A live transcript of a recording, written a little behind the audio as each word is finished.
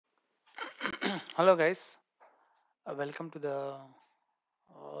Hello guys, welcome to the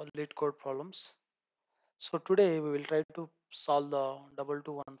lead code problems. So today we will try to solve the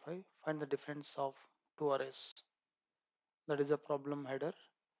 2215, find the difference of two arrays. That is a problem header.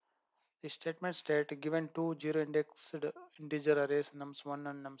 The statement state given two zero indexed integer arrays nums1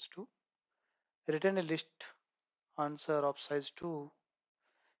 and nums2. Return a list answer of size 2.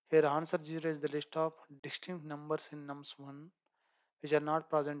 Here answer 0 is the list of distinct numbers in nums1 which are not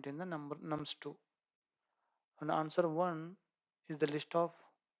present in the number nums2. And answer 1 is the list of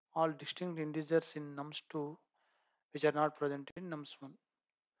all distinct integers in nums2 which are not present in nums1.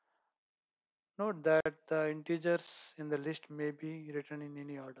 Note that the integers in the list may be written in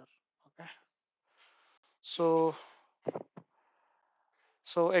any order. Okay. So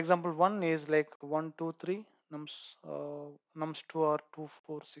example 1 is like 1, 2, 3. Nums2 are 2,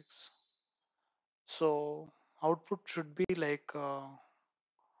 4, 6. So output should be like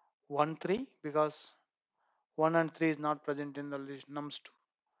 1, 3 because 1 and 3 is not present in the list nums2.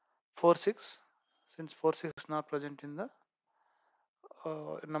 4, 6 since 4, 6 is not present in the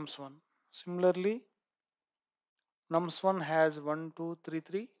nums1. Similarly, nums1 has 1, 2, 3,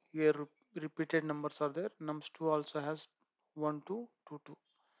 3. Here repeated numbers are there. Nums2 also has 1, 2, 2, 2.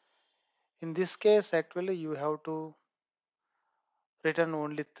 In this case, actually, you have to return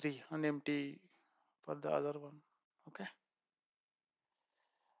only 3 and empty for the other one. Okay,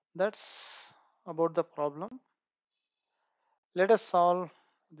 that's about the problem. Let us solve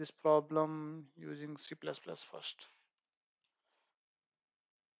this problem using C++ first.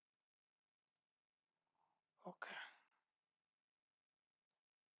 Okay,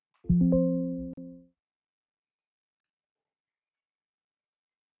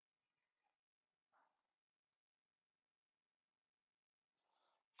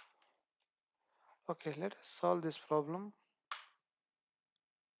 okay, let us solve this problem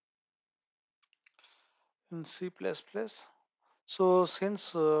in C++. So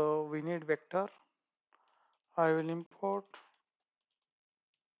since we need vector, I will import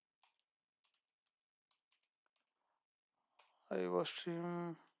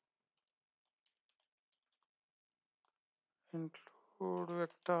IOStream include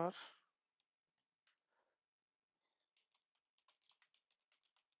vector.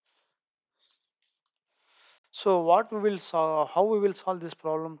 So what we will solve, how we will solve this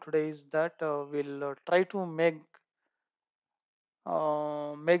problem today is that we'll try to make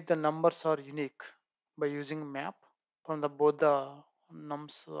the numbers are unique by using map from the both the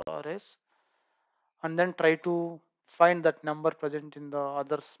nums arrays, and then try to find that number present in the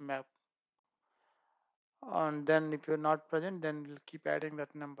others map. And then if you're not present, then we'll keep adding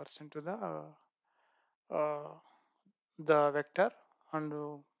that numbers into uh, the vector, and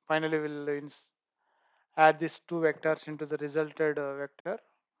finally we'll add these two vectors into the resulted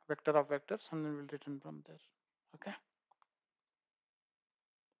vector of vectors, and then we'll return from there. Okay.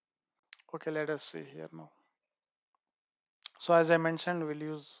 Okay, let us see here now. So as I mentioned, we'll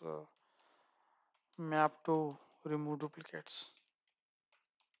use map to remove duplicates.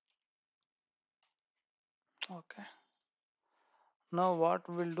 Okay. Now what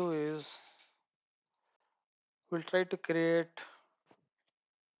we'll do is we'll try to create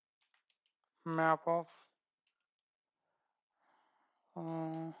map of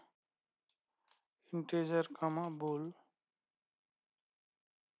uh, integer comma bool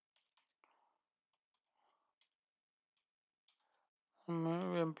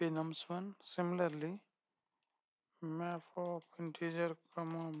mp nums1. Similarly, map of integer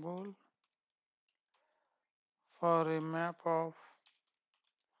comma bool for a map of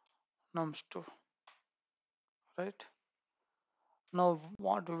nums2. Right. Now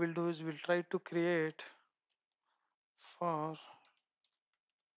what we will do is we'll try to create for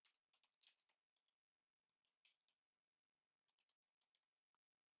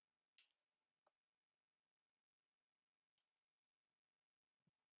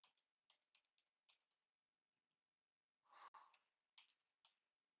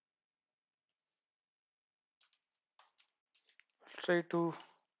try to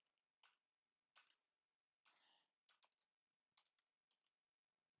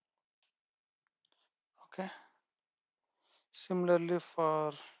okay. Similarly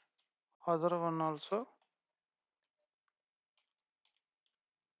for other one also.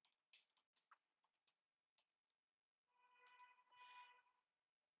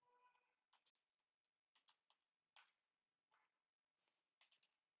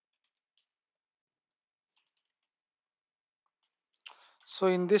 So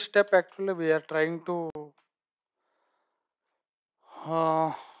in this step actually we are trying to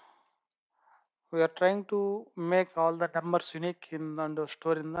uh, we are trying to make all the numbers unique in and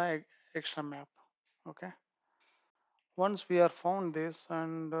store in the extra map. Okay. Once we are found this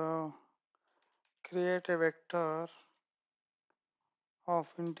and create a vector of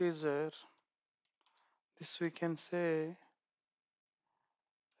integer, this we can say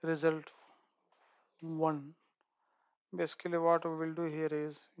result 1. Basically what we will do here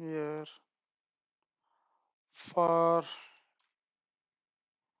is here for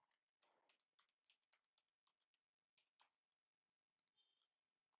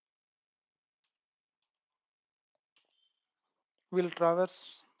will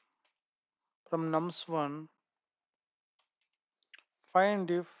traverse from nums1, find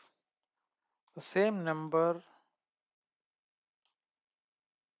if the same number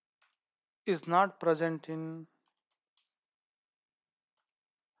is not present in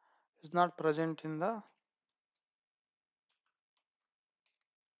the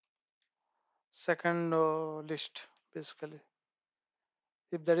second list. Basically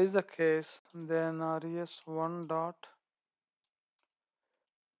if that is the case, then res1 dot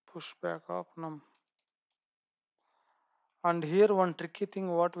pushback of num. And here one tricky thing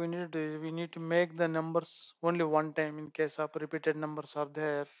what we need to do is we need to make the numbers only one time in case of repeated numbers are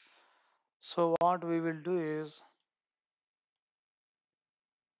there. So what we will do is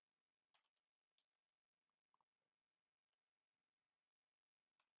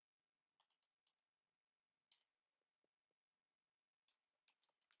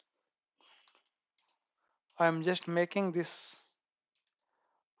I am just making this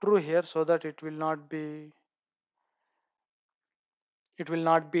true here so that it will not be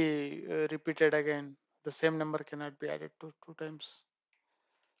repeated again. The same number cannot be added to two times.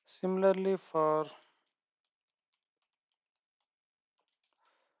 Similarly for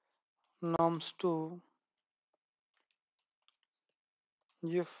nums2,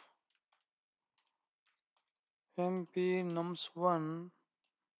 if mp nums1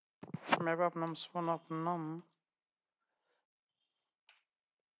 map of nums1 of num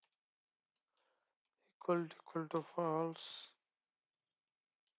equal to false,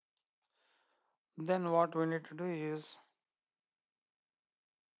 then what we need to do is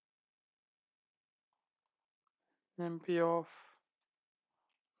mp of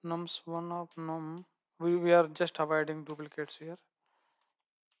nums1 of num, we are just avoiding duplicates here,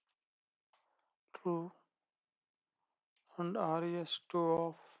 true, and res2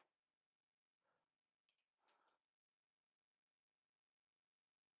 of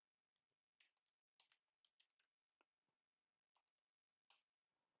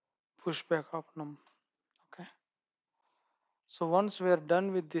pushback of num. Okay, so once we are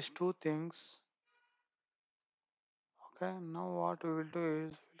done with these two things, okay, now what we will do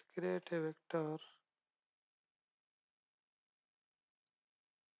is we'll create a vector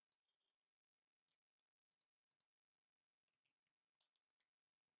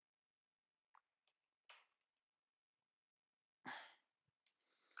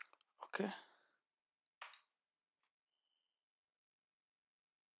okay.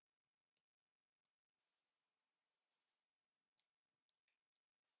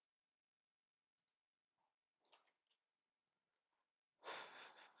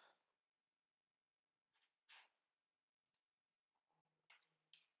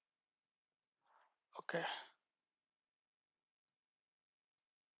 Okay,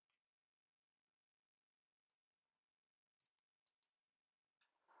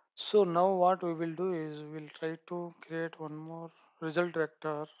 so now what we will do is we'll try to create one more result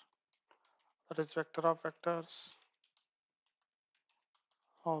vector, that is vector of vectors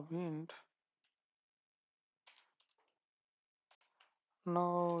of int.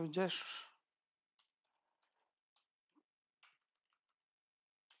 Now just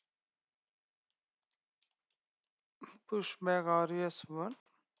push back res1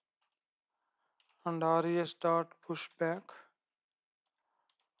 and res dot push back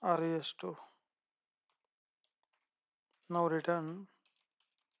res2. Now return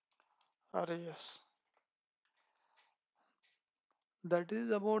res. That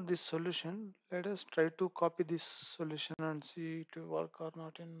is about this solution. Let us try to copy this solution and see it will work or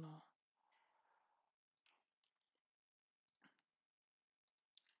not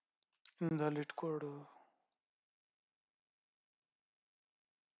in the lit code.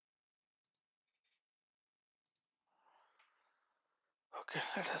 Okay,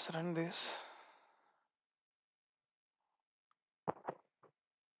 let us run this.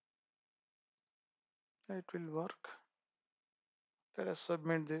 It will work. Let us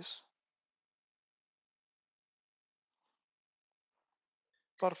submit this.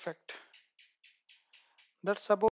 Perfect. That's about